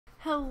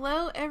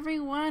Hello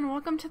everyone,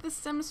 welcome to The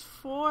Sims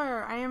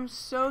 4. I am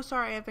so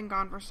sorry I've been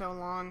gone for so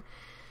long.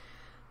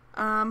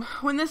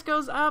 When this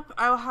goes up,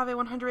 I will have a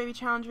 100 baby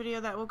challenge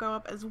video that will go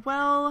up as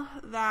well.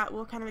 That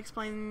will kind of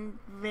explain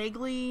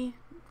vaguely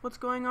what's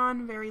going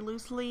on, very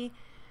loosely.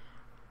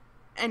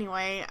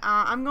 Anyway,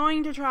 I'm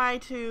going to try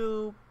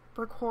to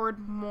record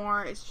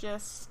more, it's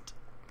just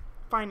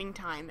finding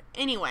time.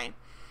 Anyway,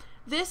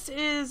 this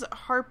is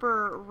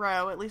Harper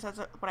Rowe, at least that's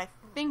what I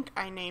think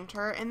I named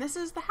her, and this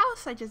is the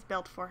house I just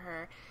built for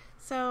her.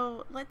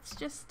 So let's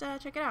just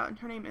check it out. And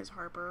her name is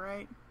Harper,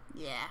 right?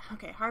 Yeah,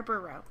 okay, Harper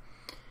Rowe.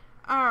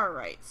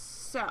 Alright,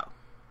 so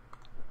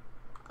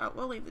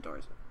we'll leave the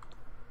doors.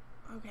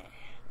 Okay,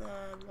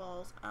 the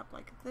walls up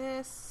like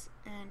this,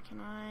 and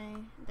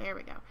there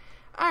we go.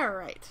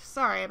 Alright,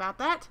 sorry about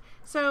that.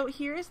 So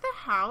here is the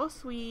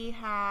house. We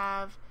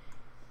have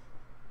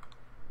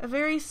a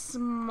very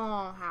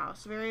small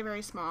house, very,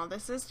 very small.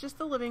 This is just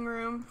the living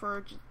room for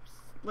just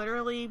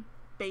literally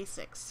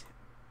basics.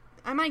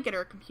 I might get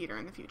her a computer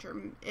in the future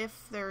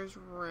if there's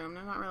room.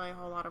 There's not really a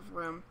whole lot of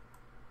room,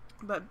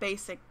 but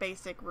basic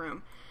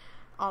room.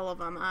 All of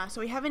them.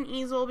 So we have an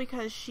easel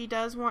because she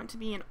does want to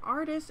be an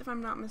artist, if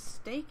I'm not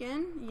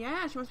mistaken.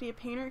 Yeah, she wants to be a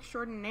painter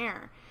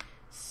extraordinaire.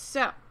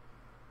 So,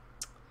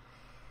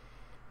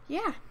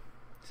 yeah.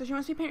 So she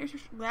wants to be painter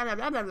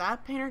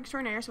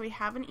extraordinaire. So we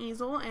have an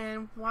easel,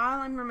 and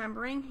while I'm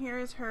remembering, here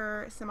is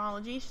her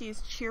simology.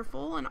 She's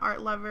cheerful, an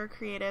art lover,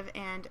 creative,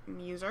 and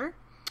muser.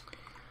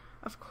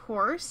 Of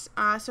course.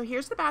 So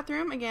here's the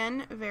bathroom.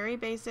 Again, very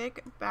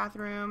basic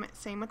bathroom.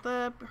 Same with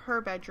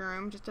her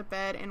bedroom, just a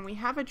bed, and we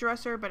have a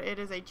dresser, but it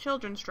is a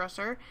children's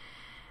dresser.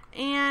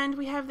 And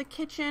we have the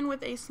kitchen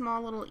with a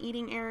small little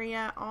eating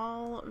area,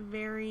 all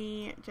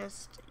very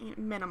just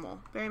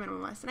minimal, very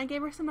minimalist. And I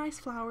gave her some nice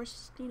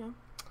flowers,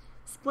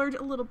 splurge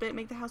a little bit,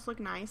 make the house look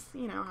nice.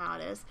 You know how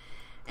it is.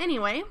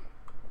 Anyway,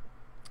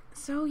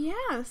 so yeah,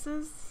 this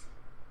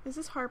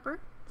is Harper.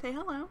 Say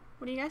hello.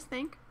 What do you guys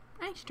think?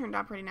 I think she turned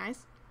out pretty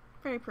nice.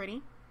 Very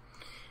pretty.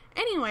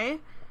 Anyway,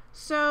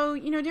 so,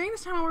 during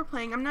this time while we're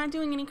playing, I'm not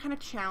doing any kind of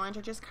challenge.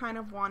 I just kind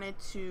of wanted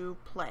to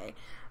play.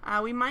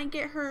 We might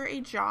get her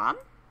a job.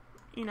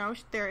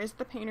 There is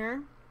the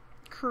painter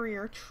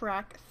career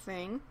track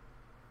thing.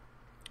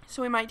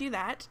 So we might do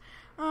that.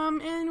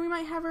 And we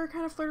might have her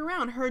kind of flirt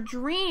around. Her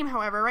dream,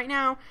 however, right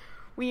now,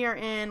 we are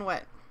in,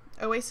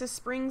 Oasis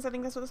Springs, I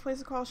think that's what this place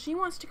is called. She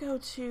wants to go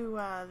to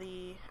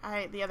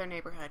the other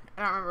neighborhood.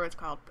 I don't remember what it's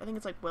called. I think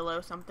it's like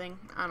Willow something.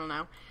 I don't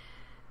know.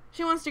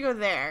 She wants to go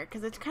there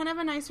because it's kind of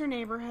a nicer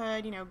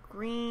neighborhood,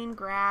 green,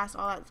 grass,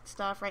 all that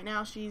stuff. Right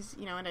now she's,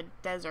 in a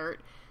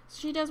desert.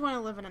 She does want to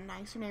live in a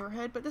nicer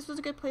neighborhood, but this was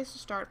a good place to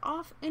start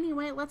off.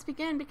 Anyway, let's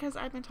begin because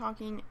I've been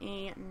talking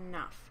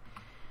enough.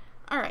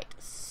 Alright,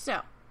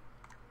 so.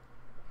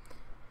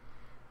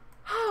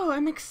 Oh,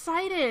 I'm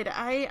excited.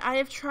 I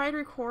have tried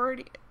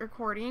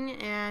recording,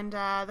 and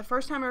the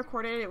first time I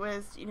recorded it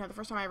was, the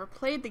first time I ever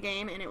played the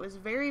game, and it was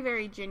very,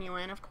 very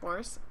genuine, of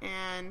course,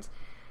 and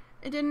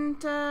it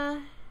didn't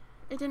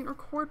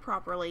record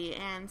properly,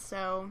 and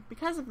so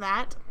because of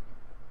that,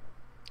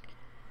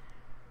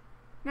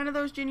 none of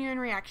those genuine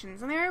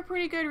reactions, and they were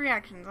pretty good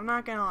reactions, I'm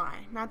not gonna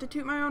lie. Not to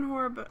toot my own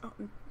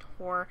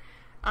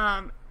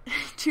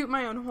toot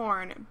my own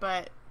horn,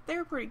 but they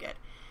were pretty good.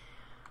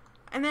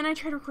 And then I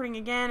tried recording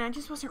again, and I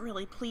just wasn't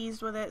really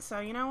pleased with it, so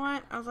you know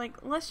what? I was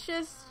like, let's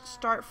just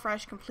start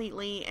fresh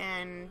completely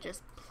and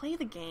just play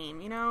the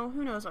game,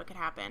 Who knows what could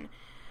happen.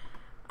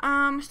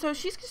 So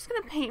she's just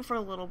gonna paint for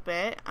a little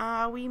bit.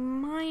 Should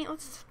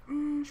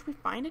we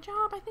find a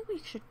job? I think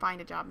we should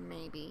find a job,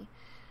 maybe.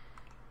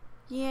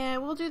 Yeah,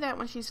 we'll do that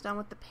when she's done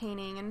with the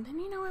painting, and then,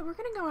 you know what, we're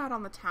gonna go out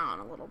on the town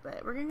a little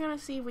bit. We're gonna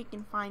see if we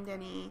can find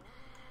any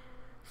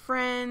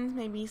friends,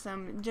 maybe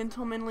some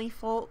gentlemanly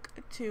folk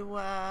to,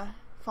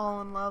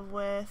 fall in love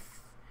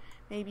with.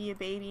 Maybe a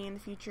baby in the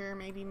future,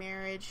 maybe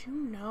marriage, who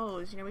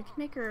knows? We can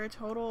make her a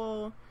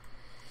total,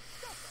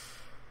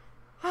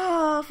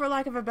 for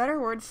lack of a better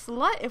word,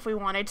 slut if we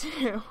wanted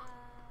to.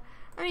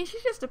 I mean,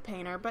 she's just a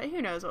painter, but who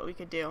knows what we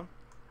could do.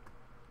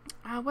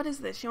 What is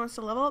this? She wants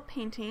to level up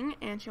painting,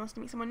 and she wants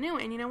to meet someone new,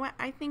 and you know what?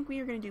 I think we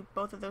are going to do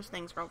both of those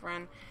things,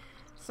 girlfriend.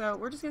 So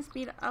we're just going to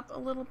speed up a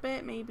little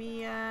bit,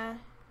 maybe,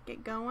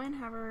 get going,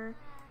 have her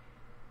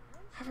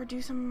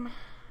do some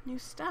new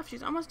stuff.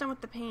 She's almost done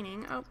with the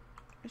painting. Oh,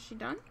 is she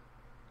done?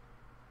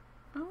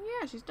 Oh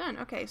yeah, she's done.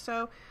 Okay,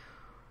 so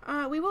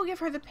we will give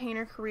her the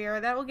painter career.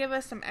 That will give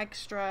us some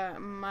extra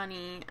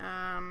money.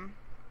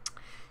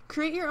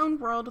 Create your own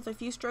world with a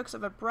few strokes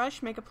of a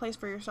brush. Make a place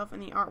for yourself in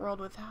the art world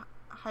with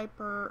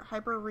hyper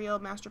real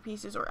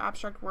masterpieces or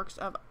abstract works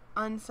of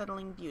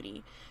unsettling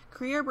beauty.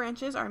 Career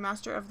branches are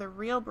master of the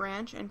real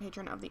branch and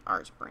patron of the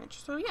art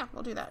branch. So yeah,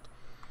 we'll do that.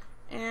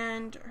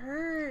 And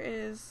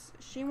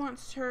she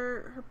wants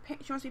to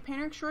be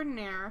painter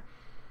extraordinaire.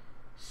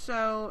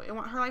 So she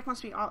wants her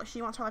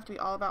life to be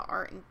all about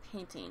art and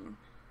painting.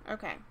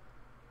 Okay.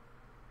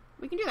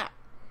 We can do that.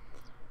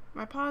 Am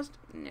I paused?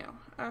 No.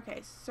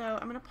 Okay, so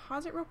I'm going to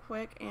pause it real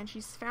quick, and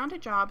she's found a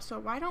job, so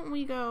why don't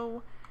we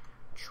go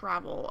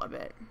travel a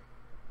bit?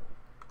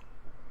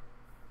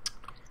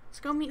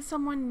 Just go meet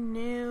someone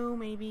new,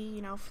 maybe,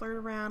 you know, flirt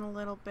around a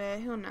little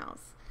bit, who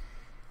knows.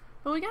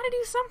 But we gotta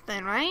do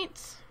something,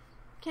 right?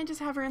 Can't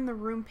just have her in the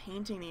room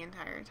painting the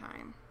entire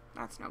time.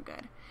 That's no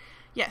good.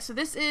 Yeah, so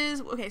this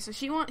is, okay, so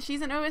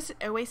she's in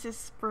Oasis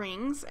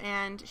Springs,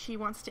 and she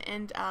wants to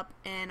end up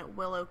in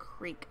Willow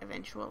Creek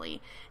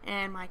eventually,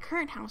 and my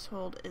current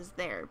household is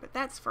there, but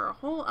that's for a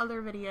whole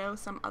other video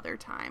some other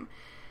time.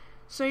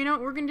 So, you know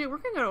what we're gonna do? We're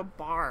gonna go to a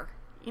bar.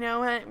 You know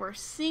what? We're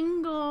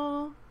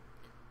single,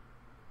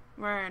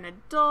 we're an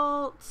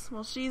adult,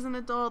 well, she's an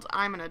adult,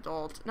 I'm an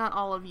adult, not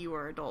all of you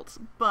are adults,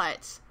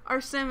 but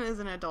our sim is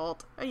an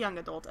adult, a young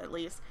adult at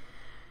least.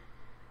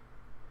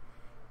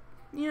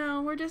 You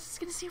know, we're just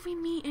gonna see if we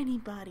meet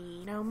anybody,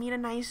 you know, meet a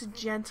nice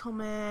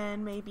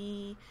gentleman,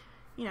 maybe,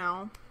 you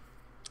know,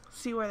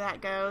 see where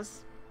that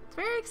goes. It's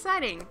very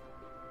exciting.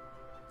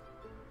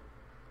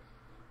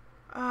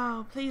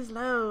 Oh, please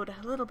load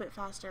a little bit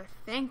faster.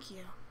 Thank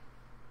you.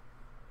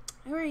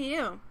 Who are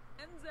you?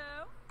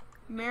 Enzo.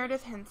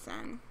 Meredith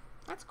Henson.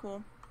 That's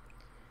cool.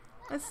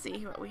 Let's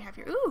see what we have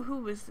here. Ooh, who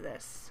was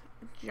this?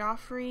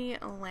 Joffrey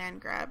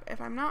Landgrab.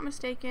 If I'm not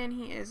mistaken,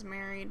 he is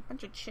married. A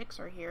bunch of chicks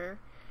are here.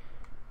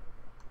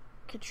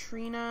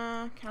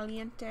 Katrina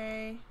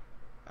Caliente.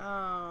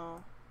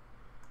 Oh.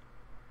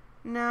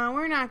 No,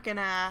 we're not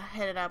gonna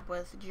hit it up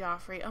with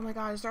Joffrey. Oh my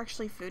god, is there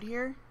actually food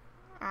here?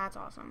 That's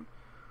awesome.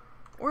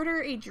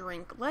 Order a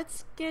drink.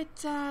 Let's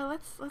get a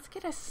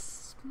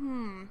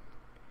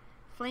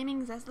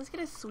flaming zest. Let's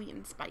get a sweet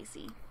and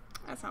spicy.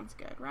 That sounds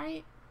good,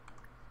 right?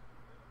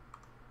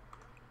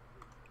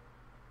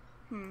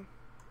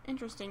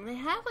 Interesting. They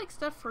have like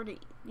stuff for to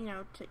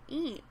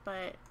eat,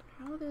 but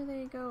how do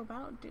they go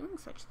about doing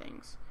such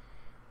things?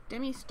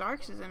 Demi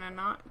Starks is in a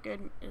not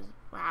good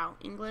wow,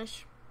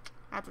 English.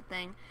 That's a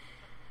thing.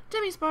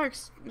 Demi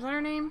Sparks, is that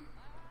her name?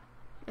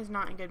 Is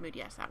not in good mood.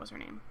 Yes, that was her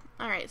name.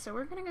 Alright, so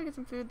we're gonna go get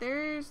some food.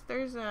 There's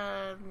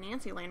a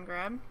Nancy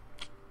Landgrab.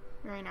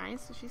 Very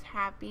nice. So she's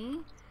happy.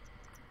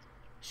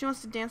 She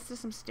wants to dance to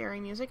some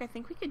staring music. I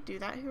think we could do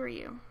that. Who are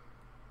you?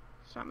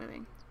 Stop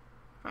moving.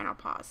 Fine, I'll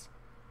pause.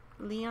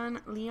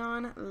 Leon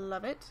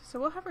Lovett. So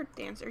we'll have her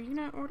dance. Are you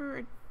gonna order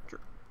a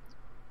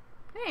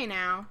Hey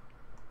now.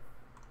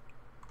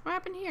 What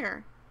happened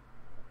here?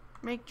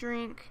 Make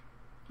drink.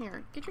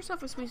 Here, get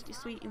yourself a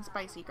sweet and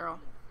spicy, girl.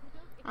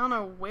 I don't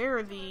know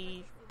where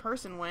the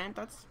person went.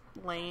 That's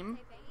lame.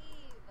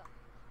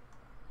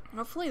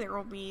 Hopefully there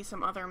will be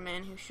some other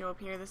men who show up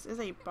here. This is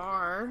a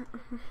bar.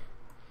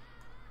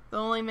 The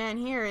only man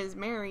here is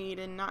married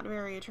and not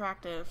very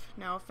attractive.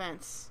 No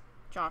offense,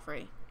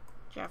 Jeffrey.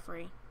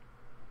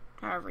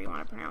 However you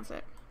want to pronounce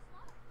it.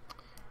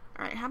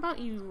 Alright, how about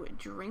you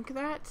drink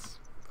that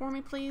for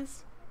me,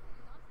 please?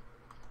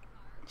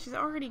 She's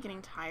already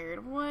getting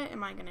tired. What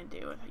am I gonna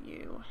do with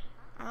you?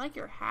 I like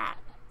your hat,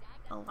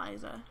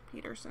 Eliza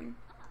Peterson.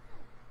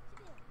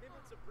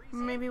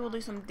 Maybe we'll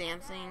do some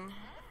dancing.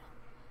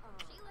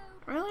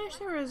 I really wish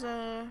there was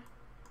a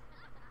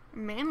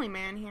manly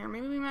man here.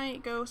 Maybe we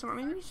might go somewhere.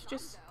 Maybe we should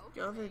just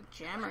go to the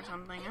gym or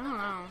something. I don't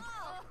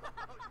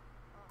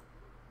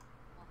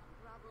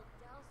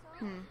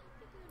know.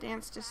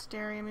 Dance to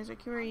stereo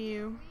music. Who are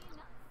you?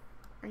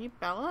 Are you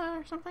Bella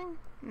or something?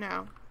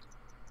 No.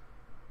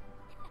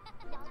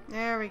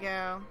 There we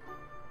go.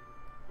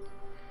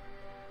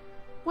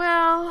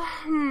 Well,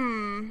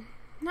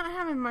 not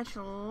having much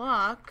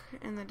luck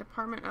in the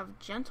department of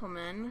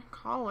gentlemen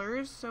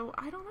callers, so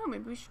I don't know,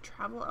 maybe we should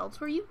travel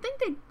elsewhere. You'd think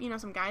they'd,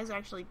 some guys would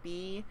actually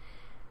be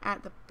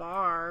at the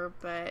bar,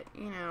 but,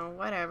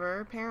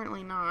 whatever.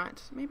 Apparently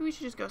not. Maybe we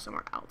should just go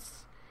somewhere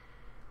else.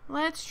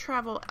 Let's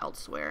travel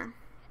elsewhere.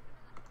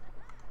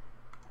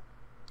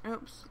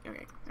 Oops.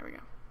 Okay, there we go.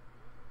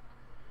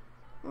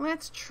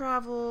 Let's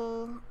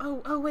travel...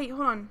 Oh, wait,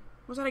 hold on.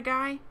 Was that a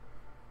guy?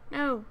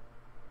 No.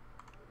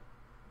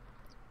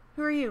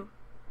 Who are you?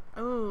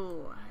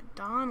 Oh,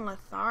 Don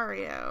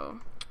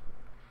Lothario.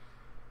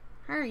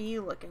 How are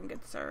you looking,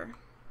 good sir?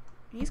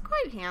 He's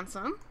quite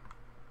handsome.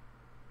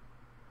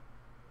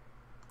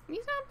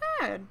 He's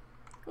not bad.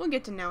 We'll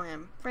get to know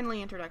him.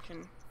 Friendly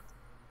introduction.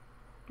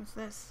 What's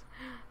this?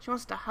 She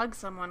wants to hug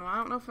someone. Well, I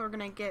don't know if we're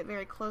gonna get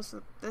very close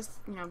with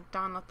this,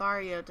 Don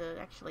Lothario to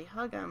actually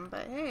hug him,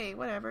 but hey,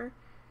 whatever.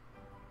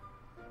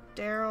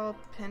 Daryl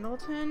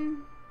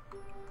Pendleton?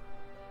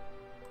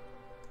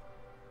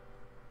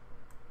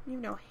 You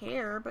have no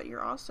hair, but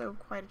you're also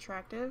quite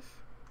attractive.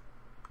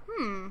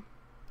 Oh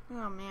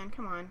man,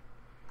 come on.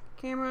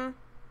 Camera,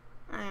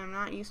 I am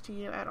not used to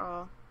you at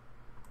all.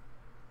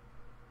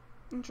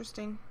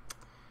 Interesting.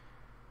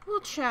 We'll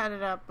chat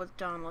it up with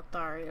Don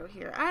Lothario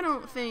here. I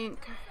don't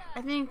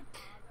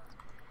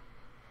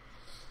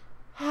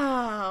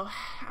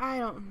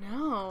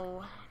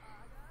know.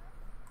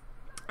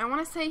 I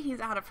want to say he's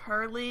out of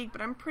her league, but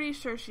I'm pretty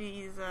sure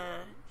she's,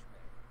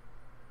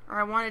 or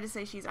I wanted to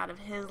say she's out of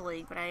his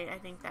league, but I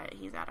think that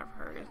he's out of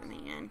hers in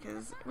the end,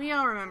 because we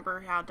all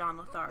remember how Don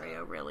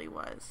Lothario really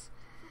was.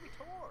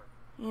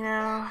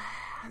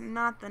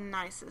 Not the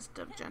nicest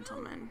of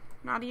gentlemen.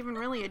 Not even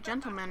really a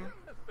gentleman.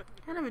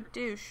 Kind of a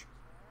douche.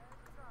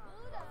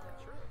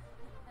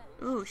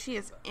 Ooh, she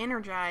is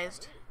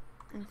energized.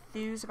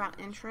 Enthused about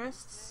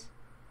interests.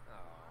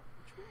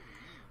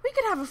 We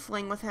could have a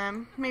fling with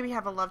him. Maybe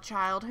have a love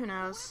child. Who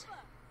knows?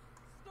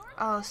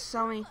 Oh,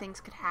 so many things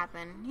could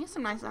happen. He has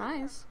some nice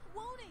eyes.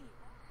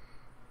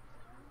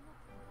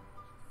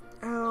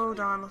 Oh,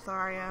 Don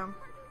Lothario.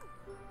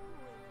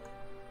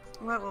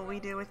 What will we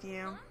do with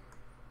you?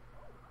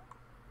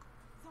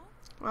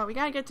 Well, we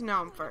gotta get to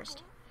know him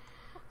first.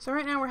 So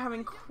right now we're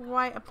having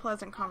quite a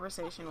pleasant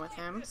conversation with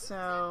him,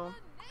 so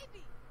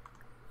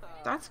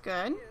that's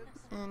good.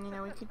 And, you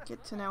know, we could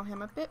get to know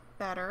him a bit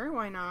better.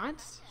 Why not?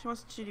 She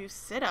wants to do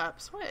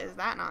sit-ups. What is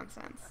that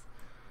nonsense?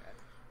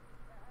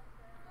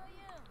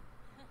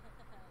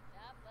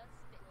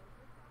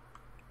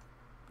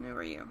 Who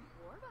are you?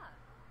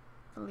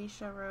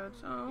 Alicia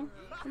Rhodes. Oh,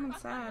 someone's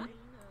sad.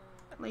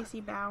 Lacey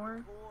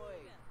Bauer.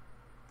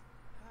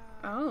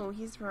 Oh,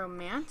 he's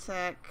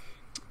romantic.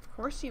 Of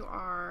course you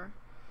are.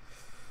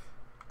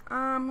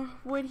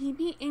 Would he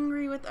be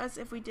angry with us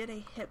if we did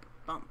a hip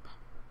bump?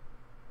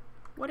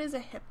 What is a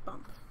hip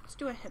bump? Let's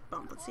do a hip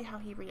bump. Let's see how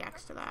he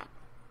reacts to that.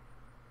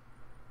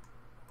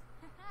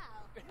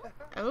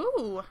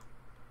 Oh,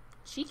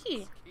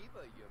 cheeky.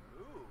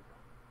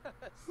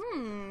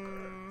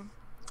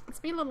 Let's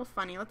be a little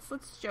funny.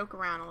 Let's joke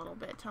around a little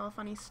bit. Tell a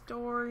funny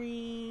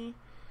story.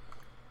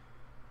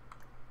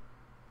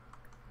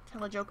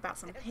 Tell a joke about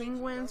some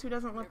penguins. Who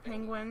doesn't love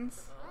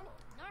penguins?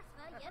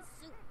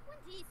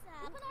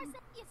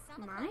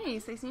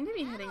 Nice. They seem to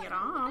be hitting it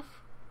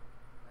off.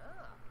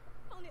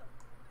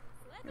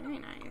 Very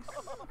nice.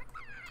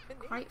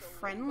 Quite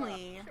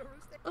friendly.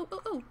 Oh,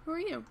 oh, oh. Who are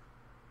you?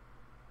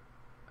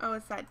 Oh,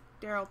 it's that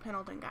Daryl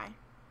Pendleton guy.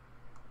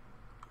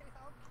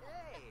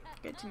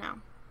 Good to know.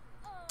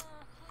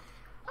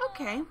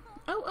 Okay.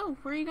 Oh, oh.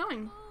 Where are you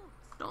going?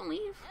 Don't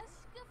leave.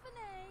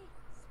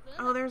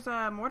 Oh, there's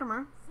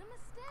Mortimer.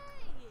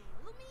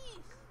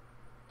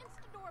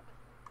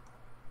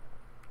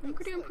 I think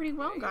we're doing pretty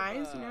well,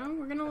 guys. You know,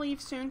 we're gonna leave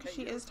soon because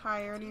she is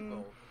tired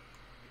and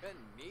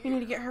we need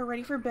to get her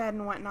ready for bed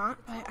and whatnot.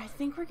 But I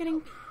think we're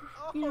getting,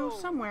 you know,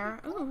 somewhere.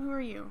 Oh, who are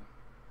you?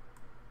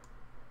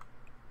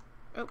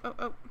 Oh, oh,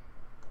 oh.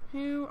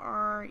 Who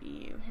are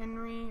you?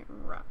 Henry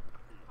Rupp.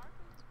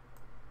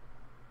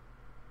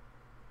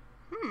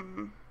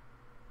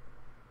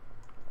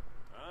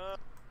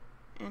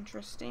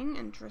 Interesting,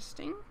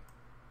 interesting.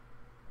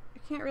 I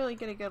can't really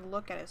get a good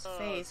look at his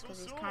face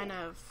because he's kind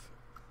of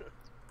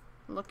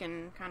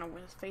looking kind of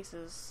with his face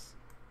is...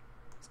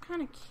 It's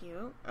kind of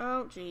cute.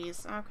 Oh,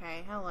 geez.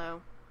 Okay,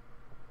 hello.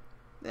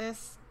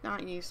 This,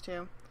 not used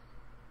to.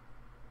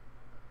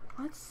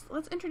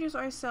 Let's introduce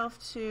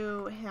ourselves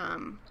to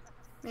him.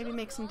 Maybe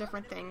make some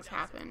different things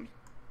happen.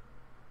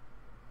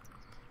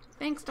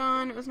 Thanks,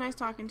 Dawn. It was nice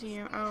talking to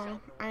you. Oh,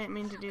 I didn't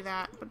mean to do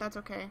that, but that's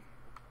okay.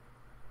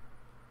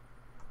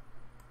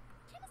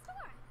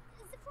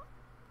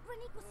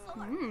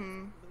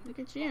 Look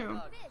at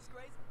you.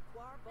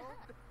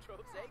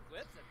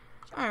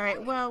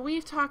 Alright, well,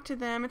 we've talked to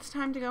them. It's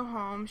time to go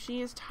home.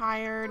 She is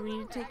tired. We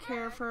need to take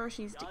care of her.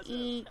 She needs to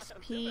eat,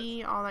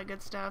 pee, all that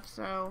good stuff.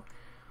 So,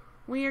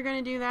 we are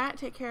going to do that.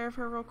 Take care of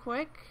her real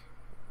quick.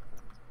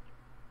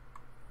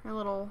 A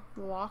little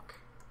walk.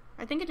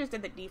 I think it just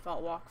did the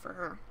default walk for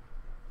her.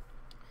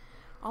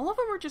 All of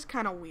them were just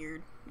kind of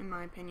weird, in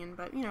my opinion,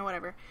 but, you know,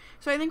 whatever.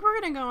 So I think we're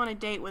going to go on a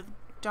date with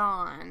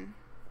Dawn,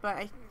 but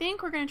I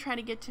think we're going to try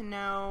to get to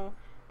know,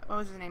 what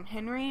was his name,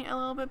 Henry, a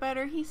little bit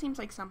better. He seems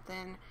like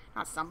something,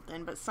 not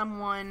something, but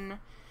someone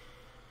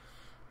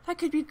that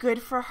could be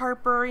good for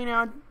Harper. You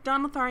know,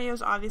 Don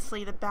Lothario's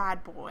obviously the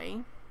bad boy.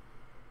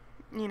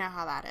 You know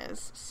how that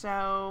is.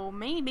 So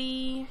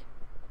maybe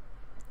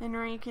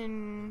Henry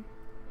can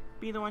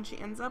be the one she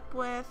ends up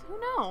with. Who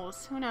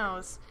knows? Who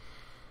knows?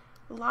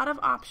 A lot of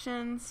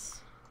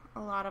options.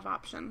 A lot of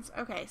options.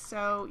 Okay,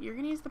 so you're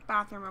gonna use the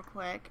bathroom real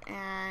quick,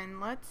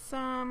 and let's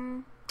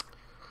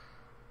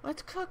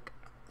cook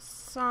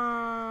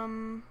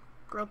some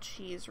grilled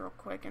cheese real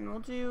quick, and we'll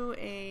do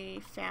a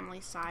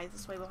family size.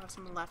 This way we'll have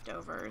some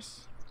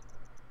leftovers.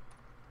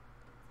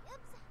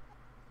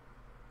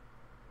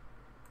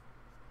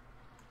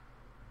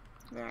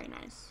 Very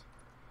nice.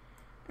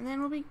 And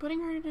then we'll be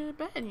putting her to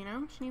bed, you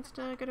know? She needs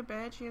to go to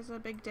bed. She has a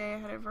big day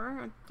ahead of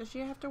her. Does she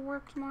have to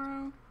work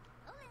tomorrow?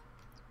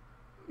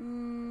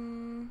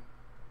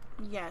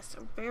 Yes,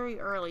 very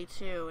early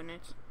too, and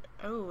it's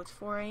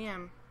 4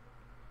 a.m.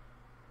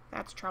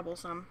 That's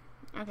troublesome.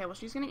 Okay, well,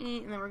 she's gonna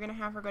eat, and then we're gonna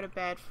have her go to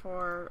bed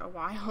for a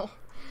while.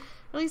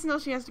 At least until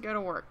she has to go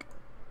to work.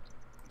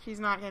 She's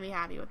not gonna be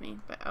happy with me,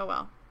 but oh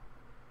well.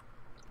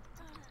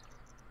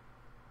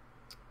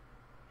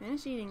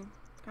 Finish eating.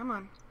 Come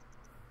on.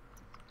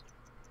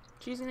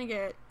 She's gonna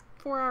get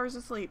 4 hours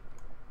of sleep.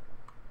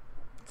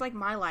 It's like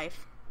my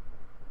life.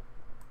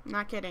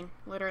 Not kidding.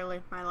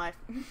 Literally, my life.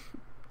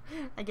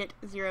 I get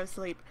 0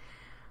 sleep.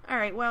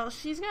 Alright, well,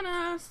 she's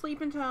gonna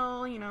sleep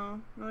until, you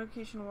know,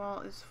 notification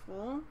wall is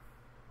full.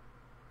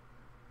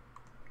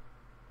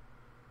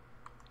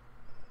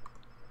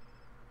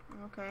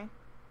 Okay.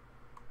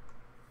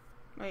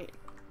 Wait.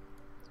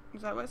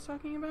 Is that what it's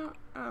talking about?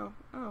 Oh,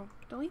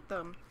 delete. I'll eat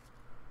them.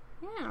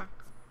 Yeah.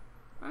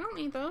 I don't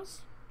need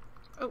those.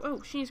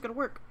 Oh, she needs to go to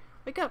work.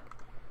 Wake up.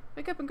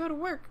 Wake up and go to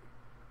work.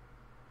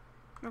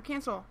 No,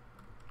 cancel.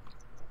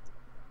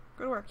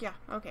 Go to work. Yeah.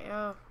 Okay.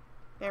 Oh,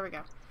 there we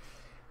go.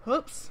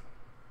 Whoops.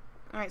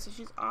 All right. So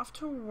she's off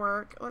to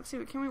work. Let's see.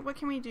 What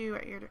can we do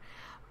at your?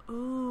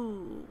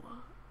 Ooh.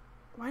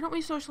 Why don't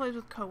we socialize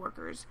with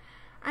coworkers?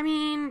 I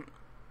mean,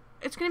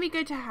 it's gonna be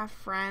good to have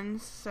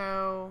friends.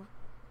 So,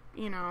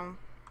 you know,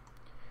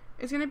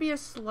 it's gonna be a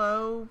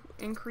slow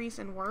increase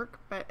in work,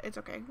 but it's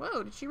okay.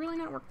 Whoa. Did she really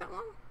not work that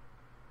long?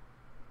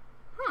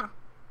 Huh.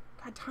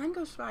 God, time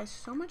goes by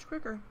so much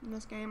quicker in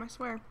this game, I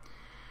swear.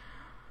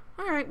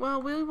 Alright,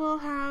 well, we will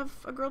have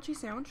a grilled cheese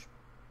sandwich.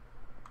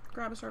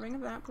 Grab a serving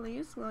of that,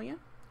 please, will ya?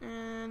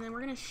 And then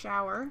we're going to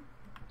shower.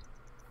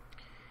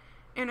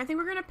 And I think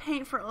we're going to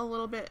paint for a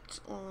little bit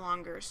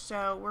longer.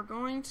 So we're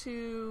going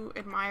to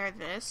admire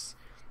this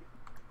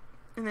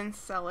and then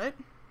sell it.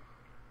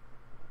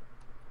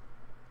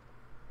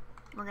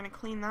 We're going to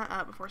clean that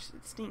up before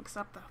it stinks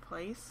up the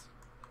place.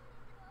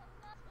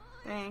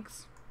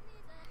 Thanks.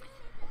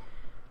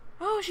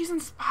 Oh, she's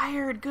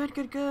inspired. Good,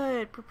 good,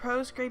 good.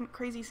 Propose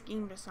crazy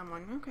scheme to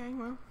someone. Okay,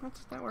 well,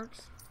 that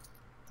works.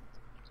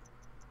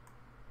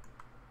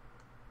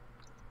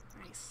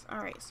 Nice.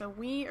 Alright, so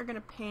we are going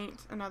to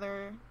paint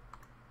another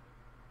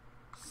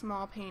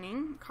small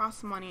painting.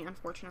 Costs money,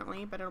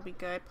 unfortunately, but it'll be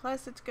good.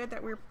 Plus, it's good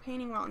that we're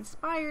painting while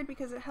inspired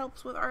because it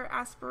helps with our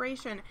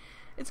aspiration.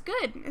 It's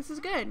good. This is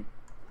good.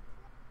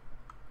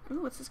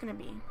 Ooh, what's this going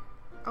to be?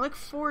 I look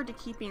forward to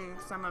keeping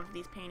some of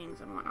these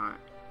paintings and whatnot.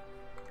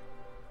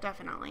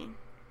 Definitely.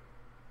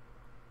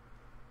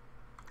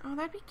 Oh,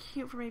 that'd be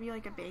cute for maybe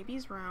like a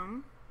baby's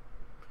room.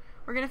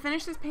 We're gonna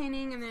finish this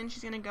painting and then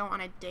she's gonna go on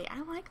a date.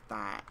 I like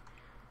that.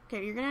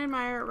 Okay, you're gonna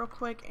admire it real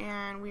quick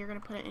and we are gonna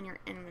put it in your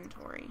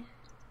inventory.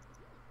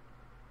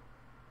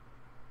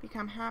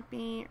 Become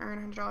happy,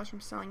 earn $100 from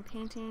selling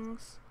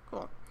paintings.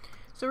 Cool.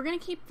 So we're gonna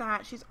keep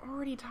that. She's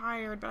already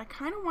tired, but I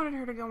kind of wanted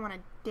her to go on a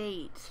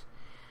date.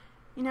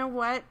 You know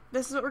what?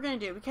 This is what we're gonna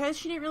do. Because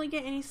she didn't really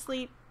get any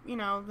sleep, you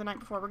know, the night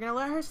before. We're going to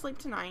let her sleep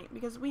tonight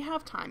because we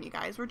have time, you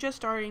guys. We're just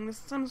starting. The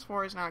Sims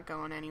 4 is not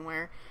going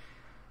anywhere.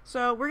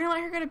 So we're going to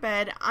let her go to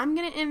bed. I'm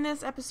going to end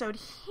this episode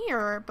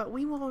here, but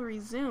we will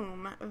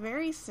resume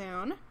very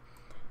soon.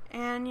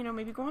 And, you know,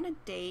 maybe go on a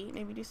date,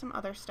 maybe do some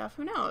other stuff.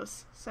 Who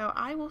knows? So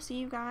I will see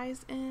you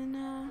guys in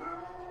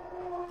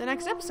the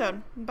next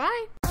episode.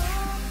 Bye!